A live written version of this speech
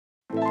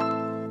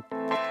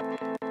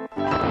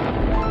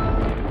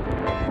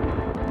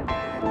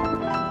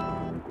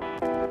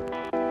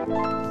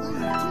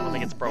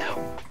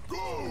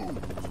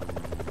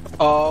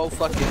Oh,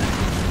 fuck yeah.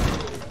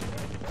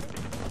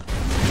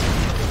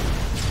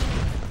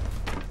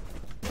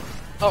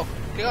 Oh,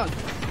 get on.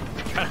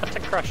 Try not to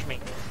crush me.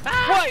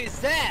 Ah! What is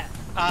that?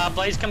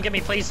 Blaze, come get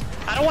me, please.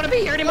 I don't want to be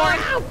here anymore.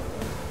 Ow!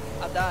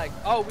 I'm dying.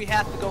 Oh, we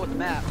have to go with the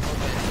map. Okay.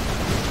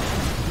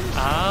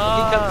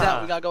 Ah. When he comes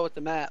out, we gotta go with the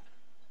map.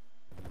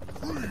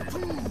 3, 2,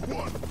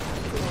 1.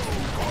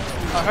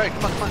 Oh, hurry,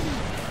 come on, come on.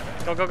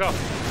 Go, go, go.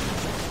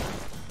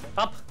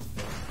 Up.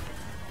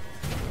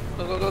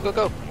 Go, go, go, go,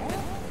 go.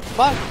 Come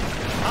on.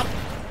 Up.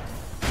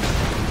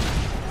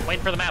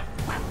 Waiting for the map.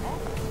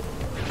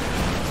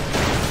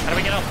 How do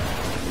we get up?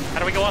 How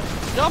do we go up?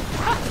 Jump!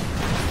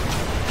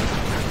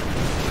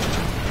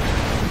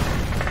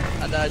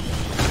 I died.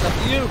 It's up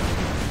to you.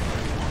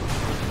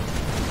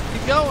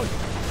 Keep going.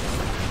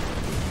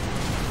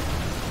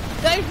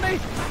 Save me!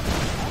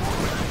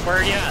 Where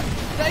are you at?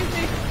 Save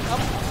me!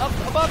 Up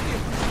above you.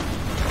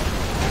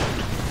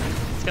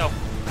 Let's go.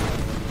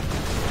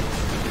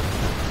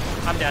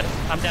 I'm dead.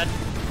 I'm dead.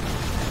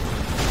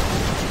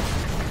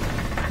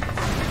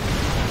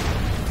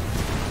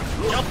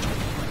 Jump!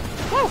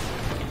 Woo!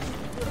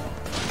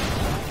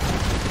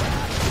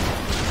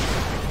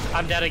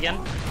 I'm dead again.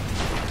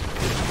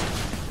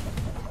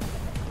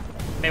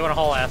 May want to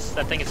haul ass.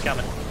 That thing is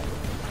coming.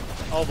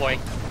 Oh boy.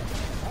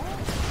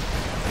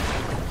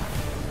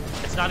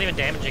 It's not even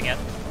damaging it.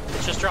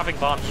 It's just dropping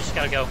bombs. You just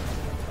gotta go.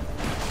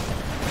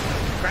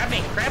 Grab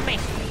me! Grab me!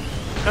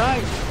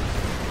 Trying.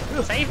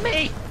 Save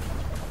me!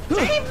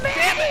 Save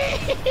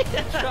me!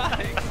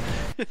 Trying.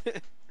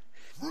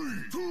 3,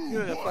 2,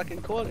 You're in a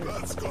fucking corner.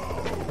 let's go.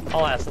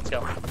 Haul ass. Let's go.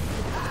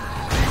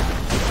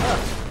 Oh,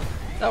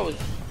 that was...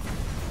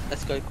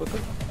 Let's go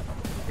quickly.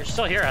 You're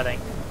still here, I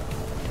think.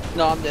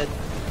 No, I'm dead.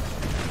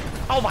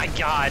 Oh my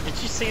god! Did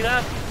you see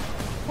that?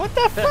 What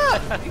the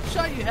fuck? You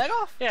shot your head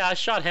off? Yeah, I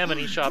shot him and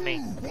he shot me.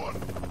 2, 1.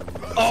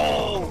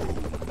 Oh!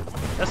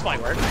 This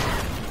might work.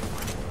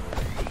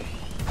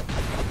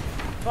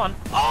 Come on.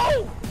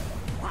 Oh!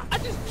 I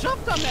just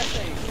jumped on that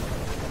thing.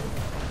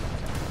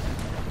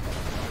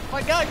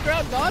 My guy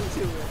grabbed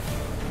onto it.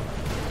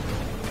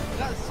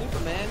 Not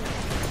Superman.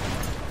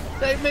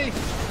 Save me.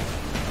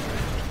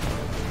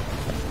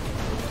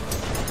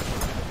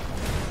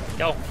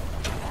 Go.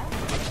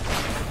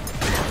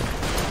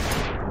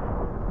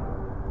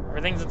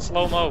 Everything's in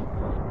slow-mo.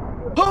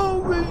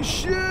 Holy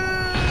shit!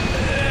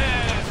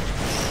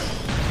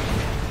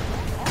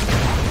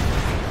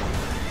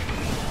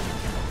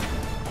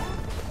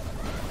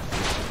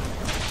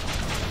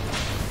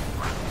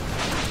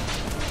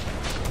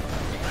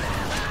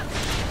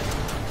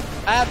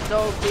 I have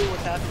no clue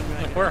what's happening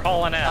right now. We're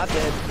hauling ass. I'm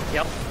dead.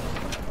 Yep.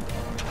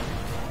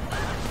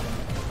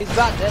 He's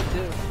about dead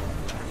too.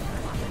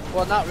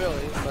 Well, not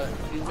really, but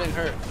he's been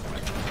hurt.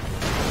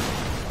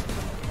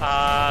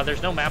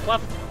 There's no map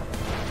left?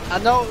 I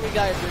know what we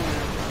gotta do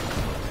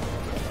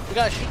now. We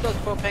gotta shoot those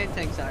propane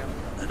tanks at him.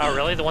 Oh,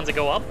 really? The ones that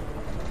go up?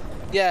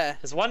 Yeah.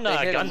 There's one They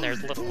hit gun him.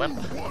 there's a little limp.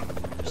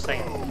 Just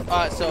saying.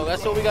 Alright, so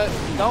that's what we got.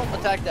 Don't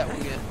attack that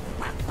one yet.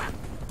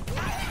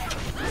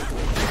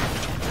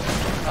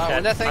 Alright,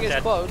 when that thing I'm is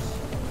dead. close.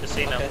 Just so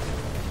you know. Okay.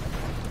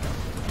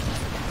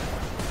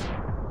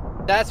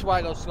 That's why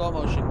I go slow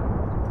motion.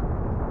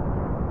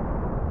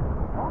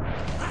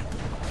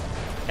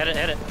 Hit it,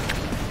 hit it.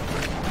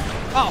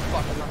 Oh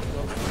fuck, I'm not gonna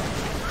go.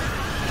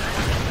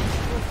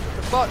 What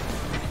the fuck?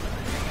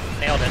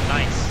 Nailed it.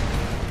 Nice.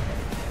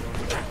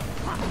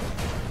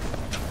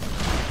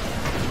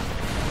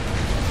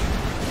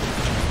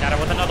 Got it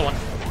with another one.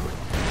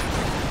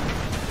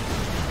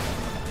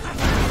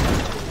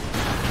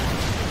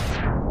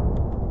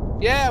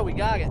 Yeah, we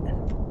got it.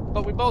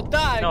 But we both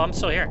died. No, I'm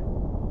still here.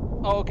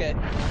 Oh, okay. I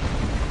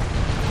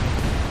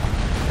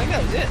think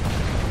that was it.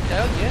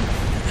 That was it.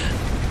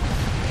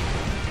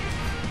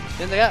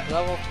 Then they got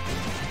level.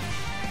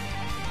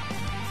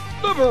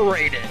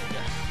 Liberated.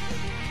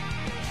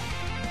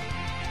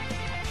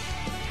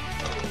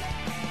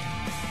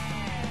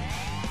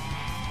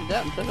 Did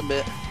that took a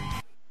bit.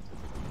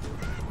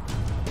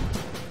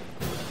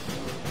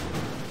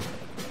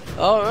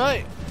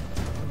 Alright.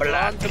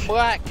 On to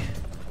black.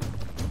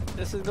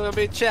 This is gonna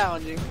be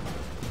challenging.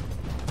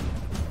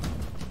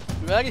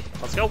 You ready?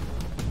 Let's go.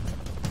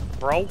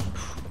 Bro.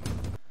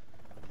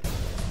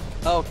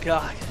 Oh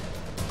god.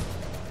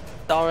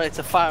 Alright, it's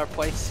a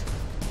fireplace.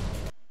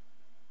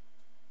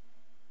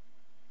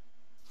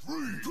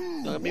 3,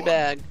 2, Gonna be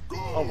bad.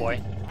 Oh boy.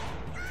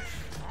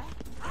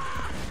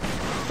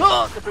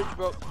 Oh, the bridge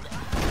broke. The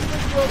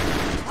bridge broke.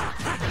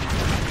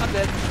 I'm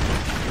dead.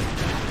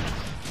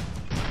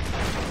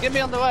 Get me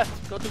on the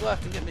left. Go to the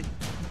left and get me.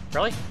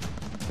 Really?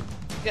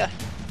 Yeah.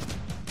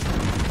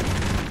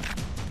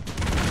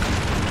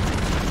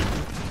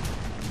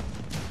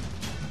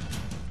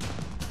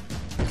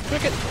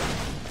 Cricket.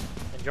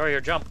 Enjoy your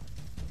jump.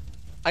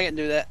 I can't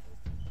do that.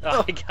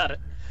 Oh, I got it.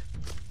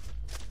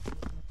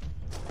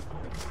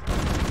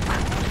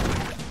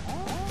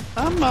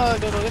 I'm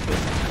gonna lift it.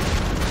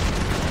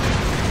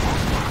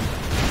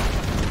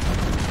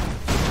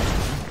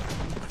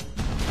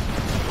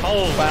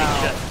 Holy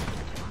Wow. shit.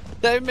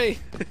 Save me.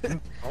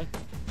 Oh.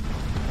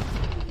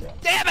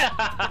 Damn it!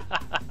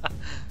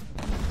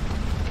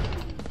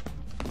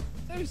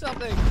 Do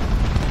something.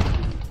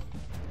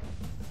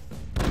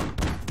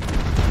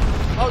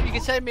 Oh, you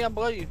can save me. I'm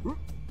below you.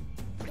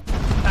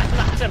 I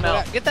knocked him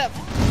out. Get that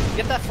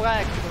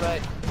flag to the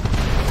right.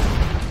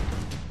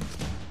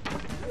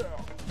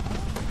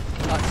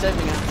 Alright, save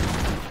me now.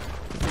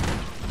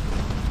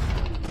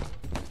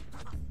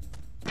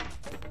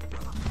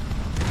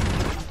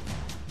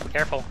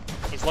 Careful,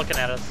 he's looking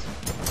at us.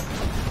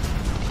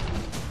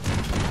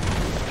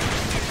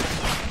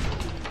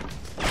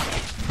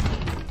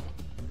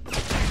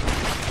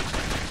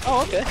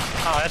 Oh, okay.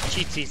 Oh, that's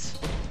cheatsies.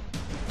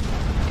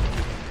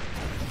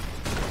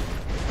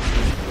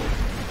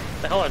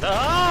 The hell are those?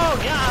 Oh,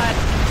 God!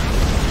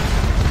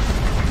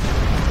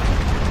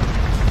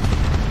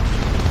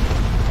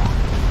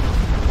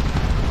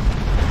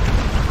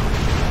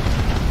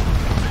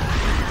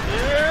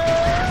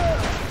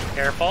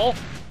 Careful.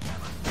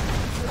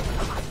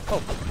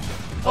 Oh.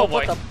 Oh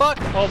boy. What the fuck?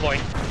 Oh boy.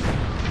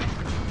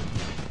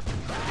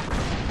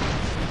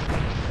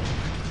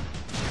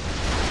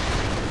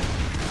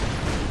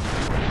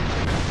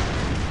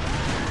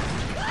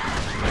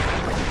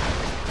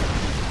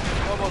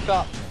 One more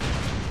cop.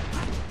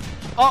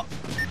 Oh!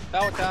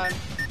 Power time.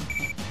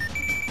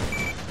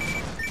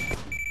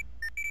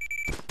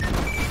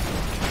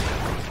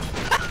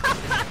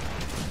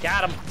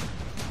 Got him.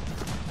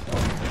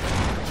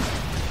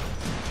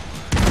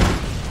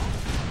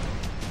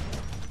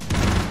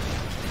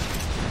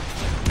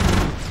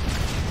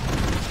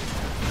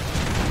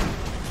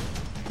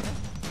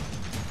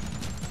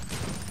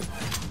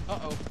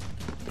 Uh-oh.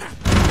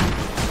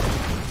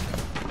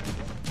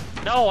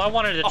 No, I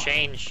wanted to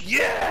change.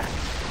 Yeah!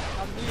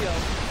 I'm Neo.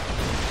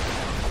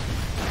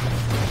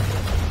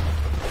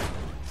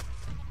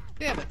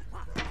 Damn it.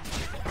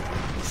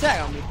 He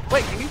sat on me.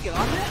 Wait, can you get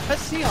on that?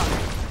 Press C on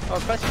it. Or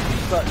press the B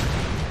button.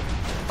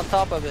 On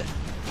top of it.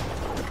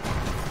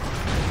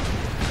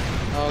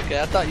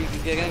 Okay, I thought you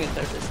could get in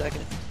there for a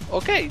second.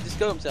 Okay, he just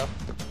killed himself.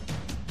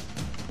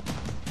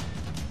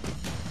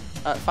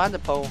 Alright, find the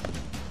pole.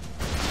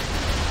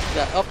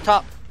 Yeah, up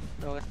top.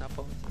 No, that's not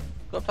pole.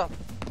 Go up top.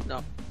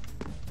 No.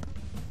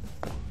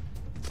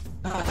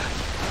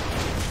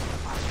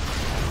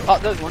 Oh,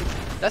 there's one.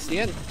 That's the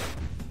end.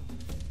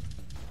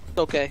 It's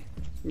okay.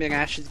 Me and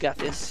Ash has got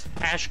this.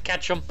 Ash,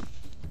 catch him.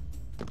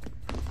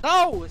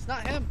 No, it's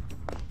not him.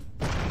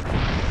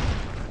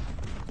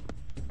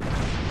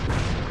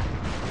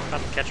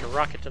 About to catch a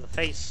rocket to the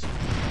face.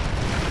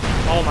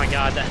 Oh my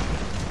god, I'm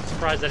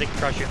surprised I didn't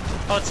crush you.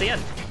 Oh, it's the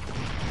end.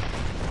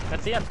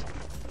 That's the end.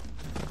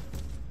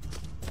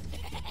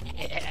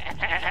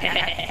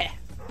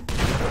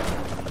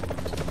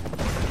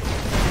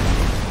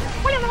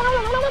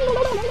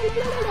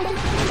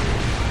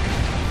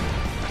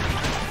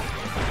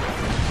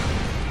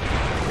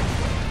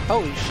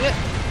 Holy shit.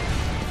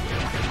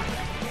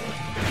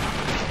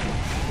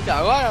 You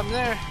got a lot of them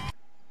there.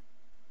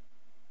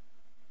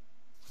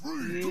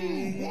 3, 2,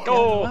 1.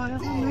 Go!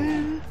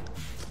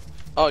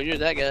 Oh, you're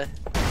that guy.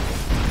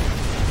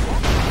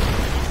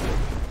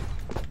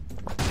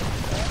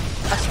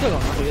 I still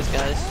don't know who this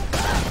guy is.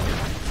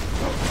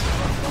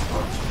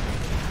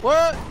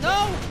 What?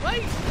 No!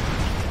 Wait!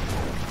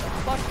 What the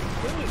fuck are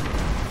you doing?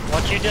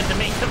 What you did to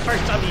me the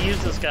first time you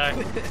used this guy.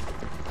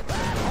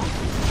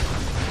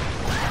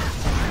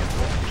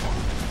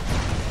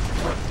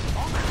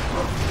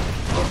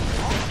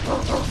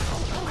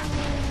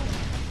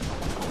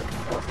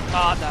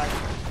 Oh, no.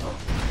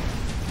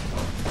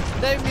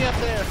 Save me up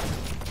there.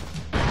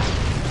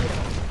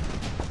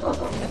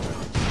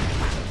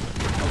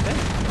 Okay.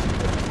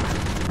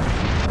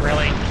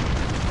 Really?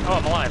 Oh,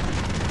 I'm alive.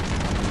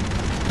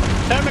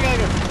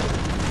 Terminator.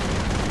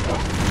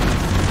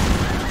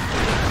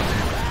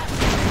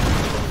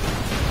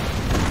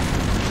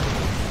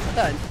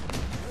 Done.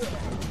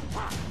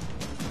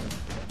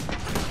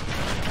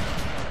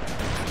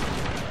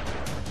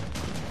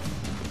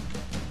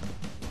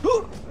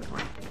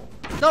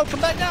 No,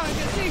 come back down. I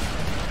can see.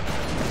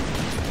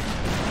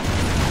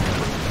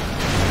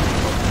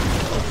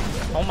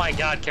 Oh my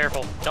god,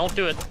 careful. Don't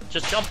do it.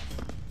 Just jump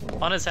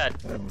on his head.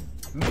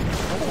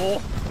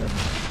 Oh!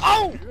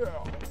 Oh!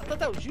 I thought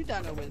that was you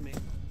down there with me.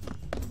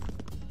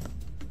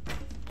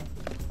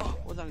 Oh,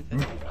 what's on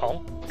his head?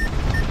 Oh.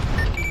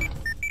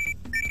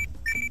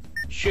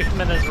 Shoot him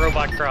in his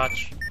robot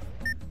crotch.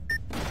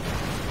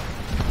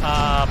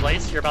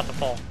 Blaze, you're about to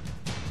fall.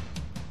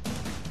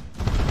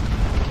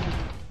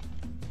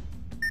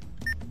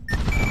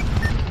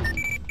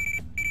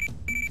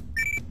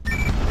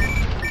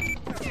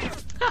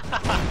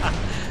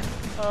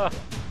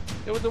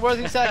 It was the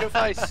worthy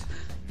sacrifice.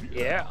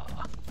 Yeah.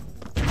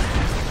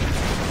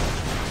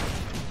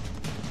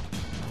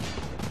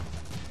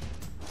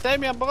 Save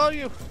me, I'm below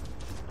you.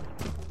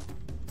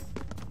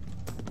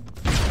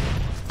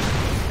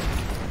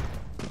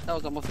 That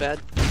was almost bad.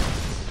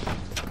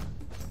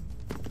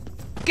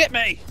 Get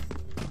me!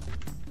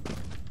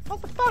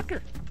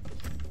 Motherfucker!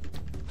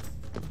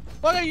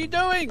 What are you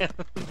doing?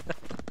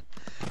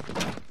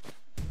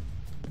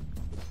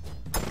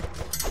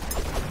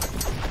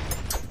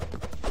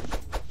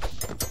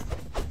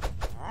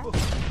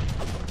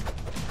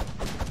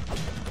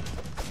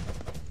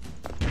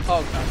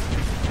 Oh god.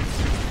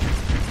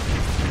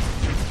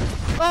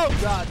 Oh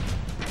god.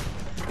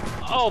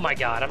 Oh my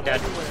god, I'm dead.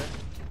 Everywhere.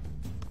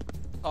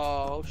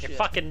 Oh shit. You're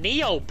fucking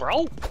Neo,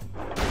 bro.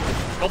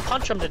 Go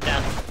punch him to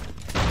death.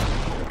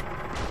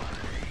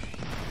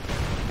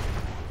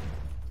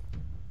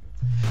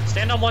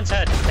 Stand on one's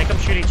head. Make them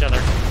shoot each other.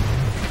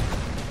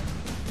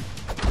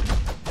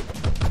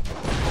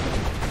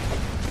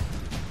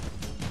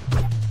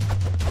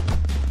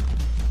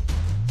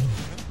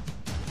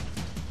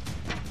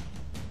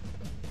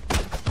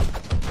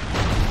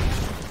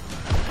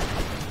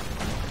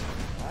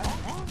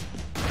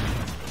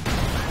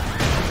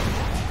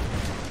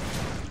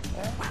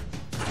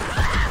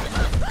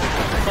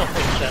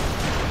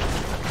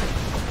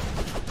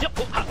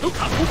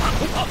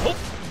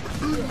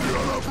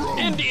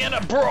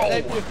 Indiana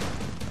bro!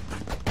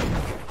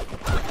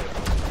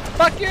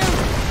 Fuck you!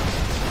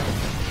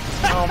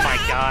 Oh my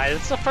god,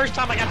 it's the first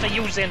time I got to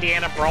use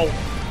Indiana bro.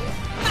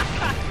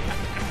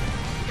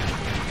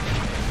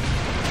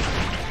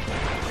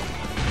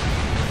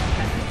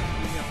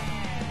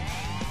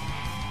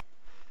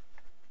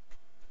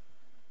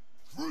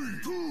 Three,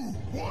 two,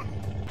 one,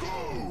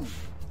 go!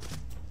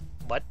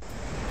 What?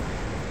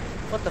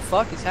 What the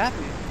fuck is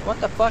happening? What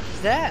the fuck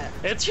is that?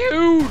 It's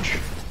huge!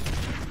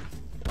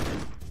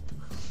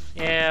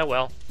 Yeah,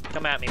 well,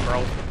 come at me,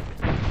 bro.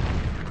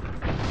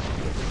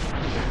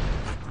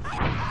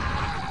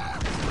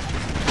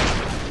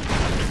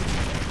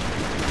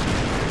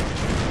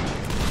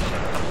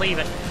 I'm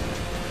leaving.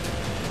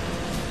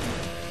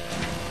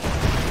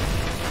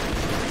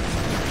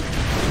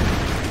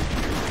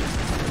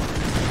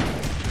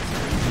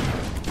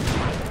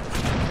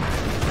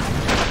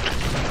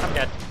 I'm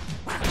dead.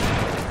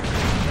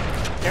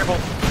 Careful.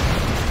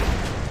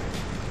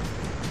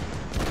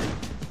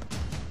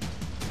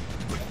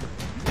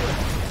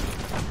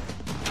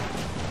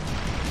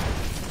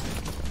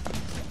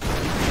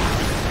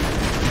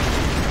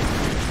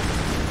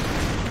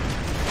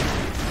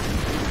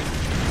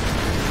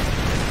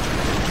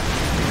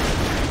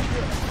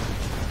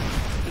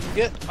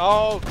 Get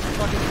oh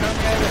fucking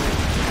Terminator.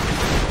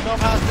 Show him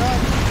how it's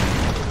done.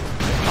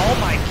 Oh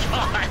my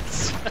god!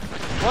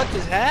 What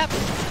just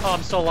happened? Oh,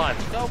 I'm still alive.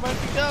 Go,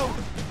 Murky, go!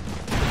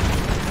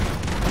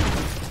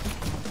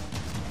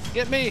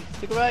 Get me!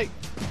 To the right!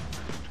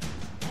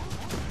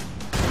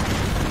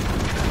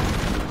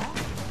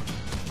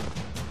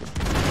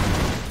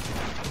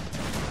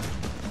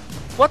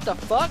 What the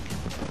fuck?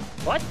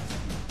 What?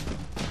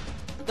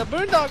 The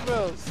Boondock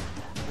Bros!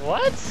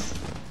 What?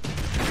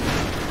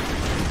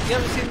 You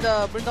ever seen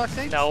the Boondock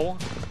Saints? No.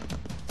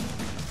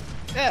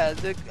 Yeah,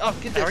 the, oh,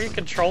 get this. How are you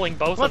controlling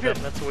both Come of up them?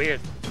 here. That's weird.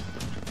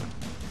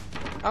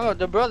 I don't know,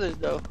 they're brothers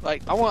though.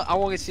 Like, I want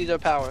to see their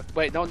power.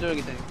 Wait, don't do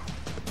anything.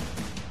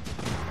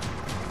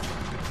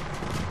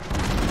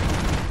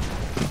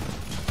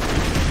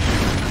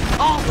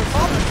 Oh, the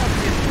father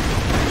comes in.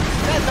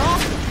 That's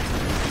awesome.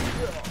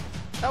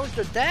 That was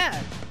their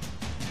dad.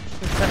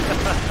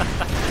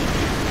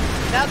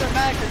 Now they're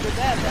mad because their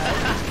dad died.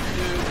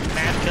 Dude,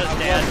 Mad I cause love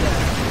dad.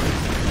 that.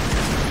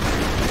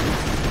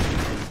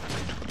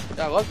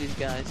 I love these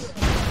guys.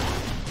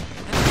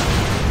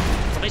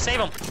 Let me save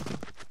him.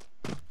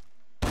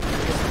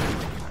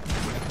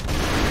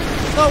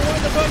 No, one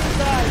of the brothers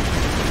died.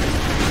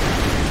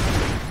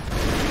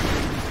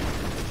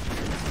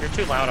 You're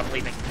too loud, I'm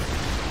leaving.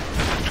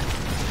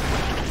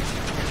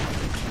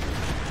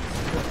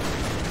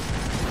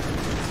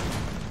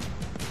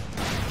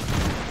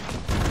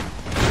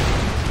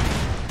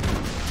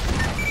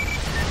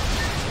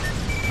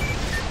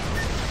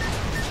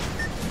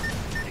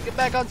 Get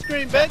back on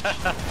screen, bitch.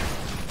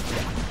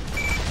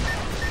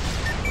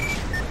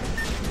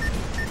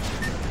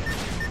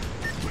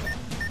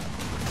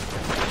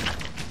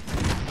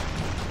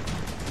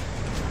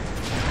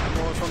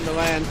 More from the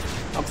land.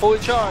 I'm fully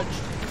charged.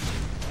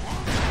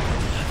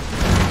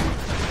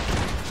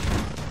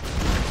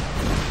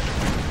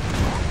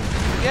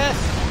 Yes,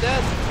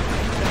 dead.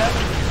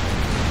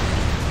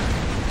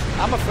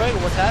 I'm afraid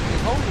of what's happening.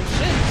 Holy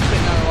shit, he's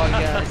spitting out a lot of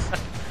gas.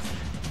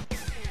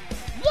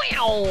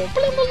 Wow!